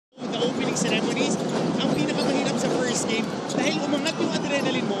opening ceremonies, ang pinakamahirap sa first game, dahil umangat yung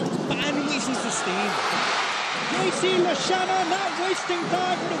adrenaline mo, paano mo isi-sustain? JC Luciano not wasting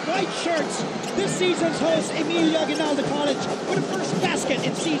time for the white shirts. This season's host, Emilio Aguinaldo College, with the first basket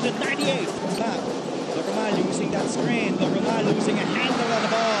in season 98. Lorma losing that screen. Lorma losing a handle on the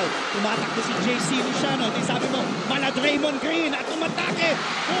ball. Tumatakbo si JC Luciano. Di sabi mo, mala Draymond Green at tumatake.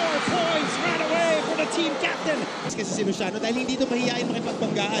 4 points right away for the team captain. Kasi si Luciano, dahil hindi ito mahihain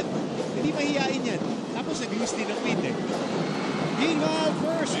makipagbanggaan. Hindi mahihain yan. Tapos nag-use din ng wind eh. Meanwhile,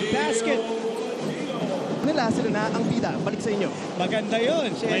 first basket. Nila sila na ang bida. Balik sa inyo. Maganda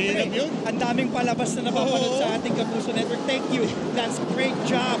yun. Mahirap yun. Ang daming palabas na napapanood sa ating Kapuso Network. Thank you. That's a great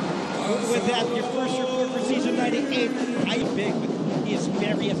job with that. Your first report for season 98. I big, but he is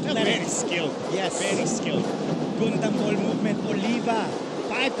very athletic. Very skilled. Yes. Very skilled. Gundang ball movement. Oliva.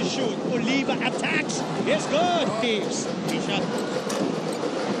 5 to shoot. Oliva attacks. It's good. Reeves. He shot.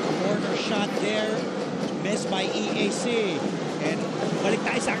 Corner shot there. Missed by EAC. And balik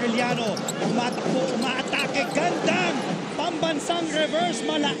tayo sa Arellano. Umatakbo, umaatake. Gandang pambansang reverse.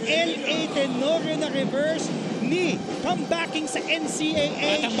 Mala LA Tenorio na reverse ni comebacking sa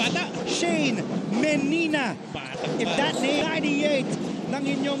NCAA. Batang-bata. Shane Menina. Batang-bata. If that name, 98 ng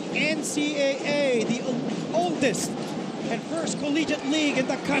inyong NCAA, the oldest and first collegiate league in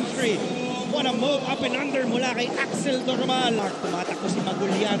the country. What a move up and under mula kay Axel Normal. Tumatakbo si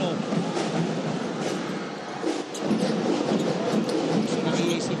Maguliano.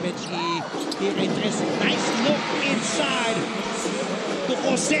 EAC bench nice look inside to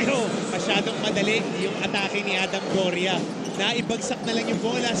Joseo. Masyadong madali yung atake ni Adam Doria. Naibagsak na lang yung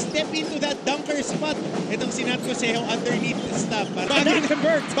bola. Step into that dunker spot. Itong si Nat Joseo underneath the stop.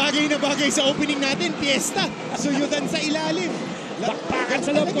 Bagay na bagay sa opening natin. Fiesta. Suyutan sa ilalim. Bakpakan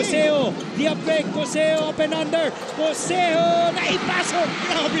sa loob, Joseo. Diabek, Joseo up and under. Joseo naipasok.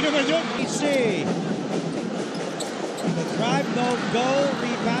 Grabe naman yun. EAC. The drive, no goal,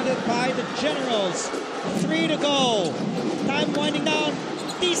 rebounded by the Generals. 3 to go. Time winding down.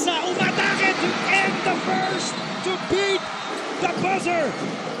 Tisa umatake to end the first to beat the buzzer.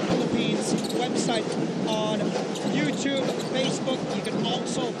 Philippines website on YouTube, Facebook. You can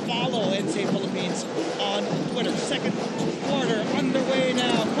also follow NCAA Philippines on Twitter. Second quarter underway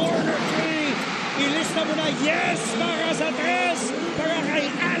now. Corner 3. Ilista mo na yes para sa 3 para kay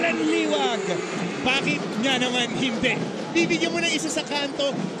Alan Liwag. Bakit nga naman hindi? Bibigyan mo ng isa sa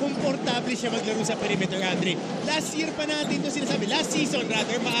kanto, komportable siya maglaro sa perimeter, Andre. Last year pa natin ito sinasabi. Last season,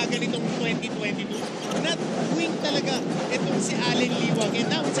 rather, maaga nitong 2022. Not wing talaga itong si Allen Liwag. And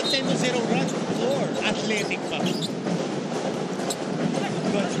now, it's a 10-0 run. Or athletic pa.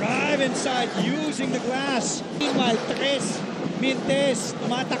 The drive inside using the glass. Meanwhile, Tres Mintes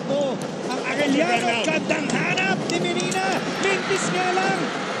tumatakbo. Ang Arellano, gandang hanap ni Menina. Mintes nga lang.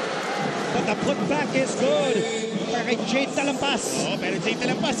 But the putback is good. Para kay Jade Talampas. Oo, pero Jade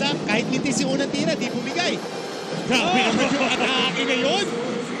Talampas ha. Kahit mintis yung unang tira, di bumigay. Grabe naman yung atake na yun.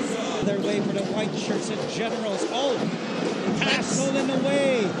 Their way for the white shirts and Generals. Oh, pass stolen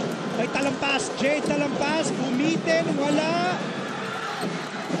away. By Talampas, Jade Talampas. Bumitin, wala.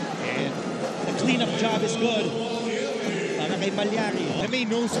 And the cleanup job is good. Para kay Malyari. I may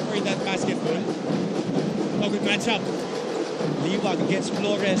nose for that basketball. Oh, good matchup. Liwag against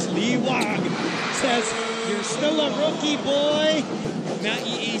Flores. Liwag says, you're still a rookie, boy. Na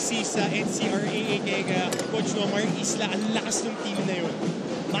EAC sa NCAA kay Coach Omar Isla. Ang lakas ng team na yun.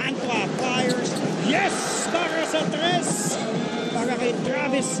 Mantua fires. Yes! Para sa 3. Para kay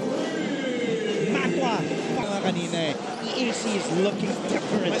Travis Mantua. Para kanina eh. EAC is looking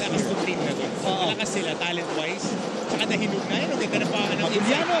different. Malakas ng team na doon. Malakas sila talent-wise. Tsaka nahinog na yun. Ang ganda na pa ng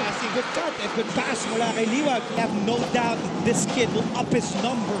Maguliano, good cut and good pass mula kay Liwag. I have no doubt this kid will up his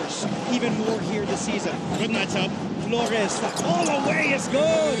numbers even more here this season. Good matchup. Flores, the all away is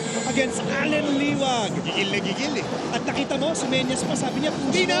good against Allen Liwag. Gigil na gigil eh. At nakita mo, si Menyes pa, sabi niya,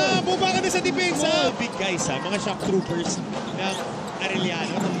 hindi na, bumaba ka na sa depensa. Big guys ha, mga shock troopers ng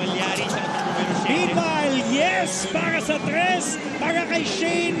Arellano, ng Malyari sa numero 7. Meanwhile, yes, para sa 3, para kay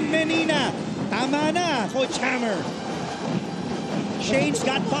Shane Menina. Tama na, Coach Hammer. Shane's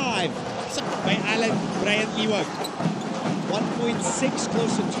got 5. By Alan Bryant Liwag. 1.6,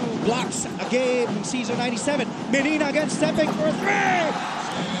 close to 2 blocks a game in season 97. Menina again stepping for 3.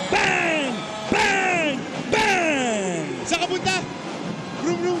 Bang! Bang! Bang! Saan ka punta?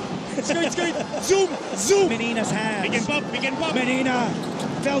 Room, room. Skirt, skirt. Zoom, zoom. Menina's hands. Pick and pop, pick and pop. Menina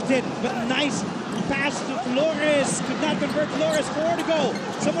felt it, but nice pass to Flores. Could not convert Flores. 4 to go.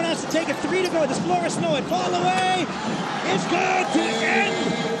 Someone has to take it. 3 to go. Does Flores know it? Ball away. It's good to end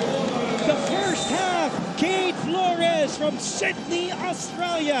the first half. Kate Flores from Sydney,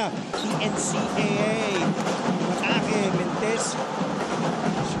 Australia. The NCAA. Matake, Mentes.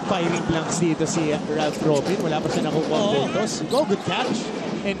 Firing blanks dito si Ralph Robin. Wala pa siya nakukuha ang puntos. Go, good catch.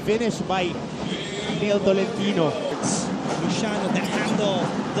 And finished by Neil Tolentino. Luciano, the handle.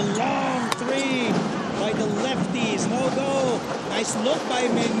 The long three by the lefties. No go. Nice look by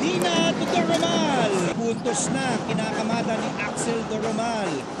Menina to Doromal. Puntos na. Kinakamata ni Axel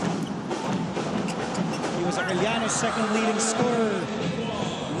Doromal. He was Arellano's second leading scorer.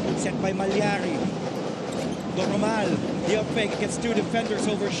 Set by Malyari. Doromal, the up fake gets two defenders,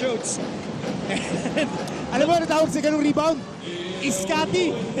 overshoots. Alam mo, natawag sa ganung rebound?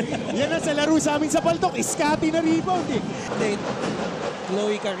 Iskati! Yan na sa laro sa amin sa Paltok. Iskati na rebound eh.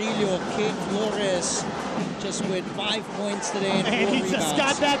 Chloe Carrillo, Kate Flores, just with 5 points today and 4 And he rebounds. just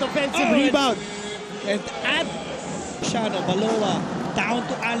got that offensive rebound. And at Shano, Baloa, down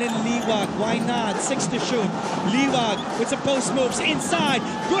to Allen Liwag. Why not? 6 to shoot. Liwag with some post moves inside.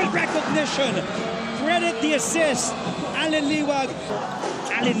 Good recognition. Credit the assist to Allen Liwag.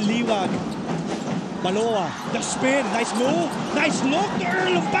 Allen Liwag. Baloa, the spin. Nice move. Nice look to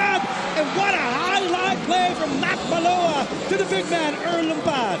Earl Lumpad. And what a highlight play from Matt Baloa to the big man, Earl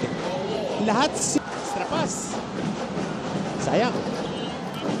Lumpad. Lahat extra pass. Sayang.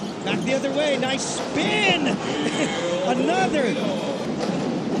 Back the other way. Nice spin. Another.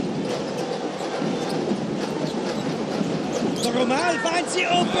 Doromal finds the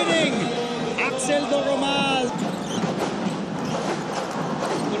opening. Axel Doromal.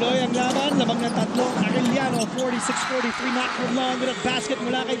 Tuloy ang laban. Lamang ng tatlo. Arellano, 46-43. Not for long with a basket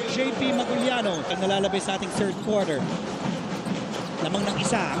mula kay JP Maguliano. Ang nalalabay sa ating third quarter. Lamang ng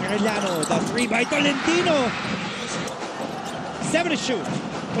isa. Ang Arellano. The three by Tolentino. 7 to shoot.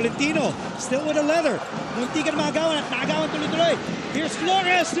 Tolentino still with a leather. Munti ka na maagawan at naagawan tuloy-tuloy. Here's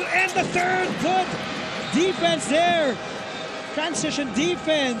Flores to end the third. Good defense there. Transition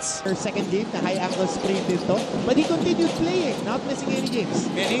defense. Her second game na high ankle sprain dito. But he continued playing, not missing any games.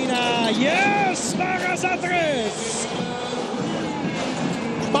 Menina, yes! Para sa tres!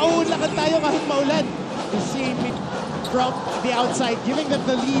 Maulakan tayo kahit maulan. You see me from the outside, giving them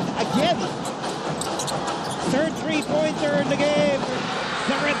the lead again. Third three-pointer in the game.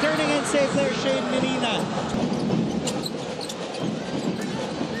 The returning NCAA player, Shane Menina.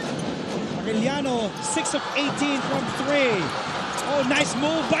 Arellano, 6 of 18 from 3. Oh, nice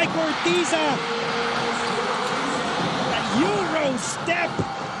move by Cortiza. A Euro step.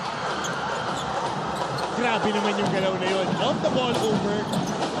 Grabe naman yung galaw na yun. Off the ball over.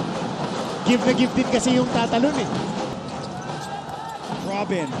 Give na give din kasi yung tatalon eh.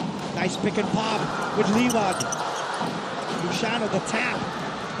 Robin, nice pick and pop with Liwag. Luciano, the tap.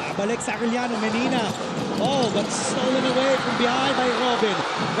 Babalik sa Arellano, Menina. Oh, but stolen away from behind by Robin.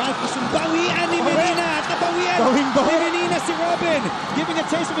 Ralph bawian ni Menina. At nabawian ni Menina si Robin. Giving a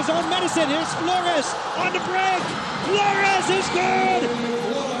taste of his own medicine. Here's Flores on the break. Flores is good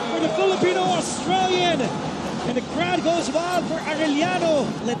for the Filipino-Australian. And the crowd goes wild for Arellano.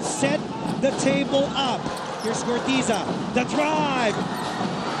 Let's set the table up. Here's Cortiza. The drive.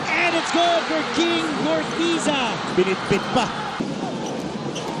 And it's good for King Cortiza. Binitbit pa.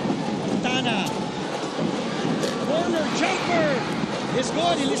 Tana. Corner jumper is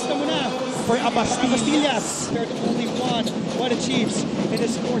good. Ilista mo na for Abastillas. Compared to only one achieves in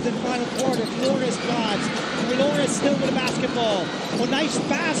his fourth and final quarter. Flores drives. Flores still with a basketball. Oh, nice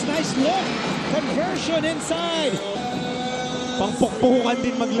pass, nice look. Conversion inside. Pangpukpukan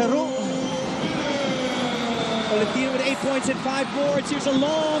din maglaro. Tolentino with 8 points and 5 boards. Here's a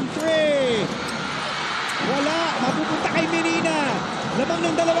long three. Wala. Mapupunta kay Menina. Lamang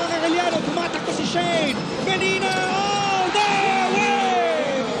ng dalawang Arellano. Tumatakbo si Shane. Menina all the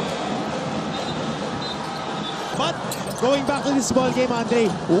way! But going back to this ball game,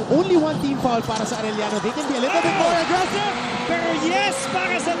 Andre, only one team foul para sa Arellano. They can be a little bit more aggressive. Pero yes,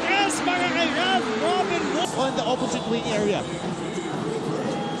 para sa tres, para kay Ralph Robin. On the opposite wing area.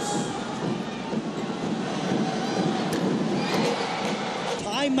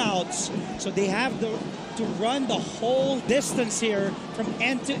 Timeouts. So they have to run the whole distance here from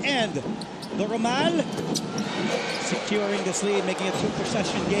end to end. Doromal securing this lead, making a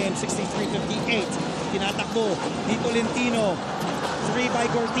two-possession game, 63-58. Tinatakbo ni Tolentino. 3 by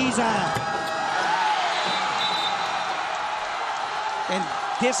Cortiza. And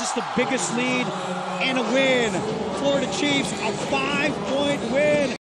this is the biggest lead and a win. Florida Chiefs, a 5-point win.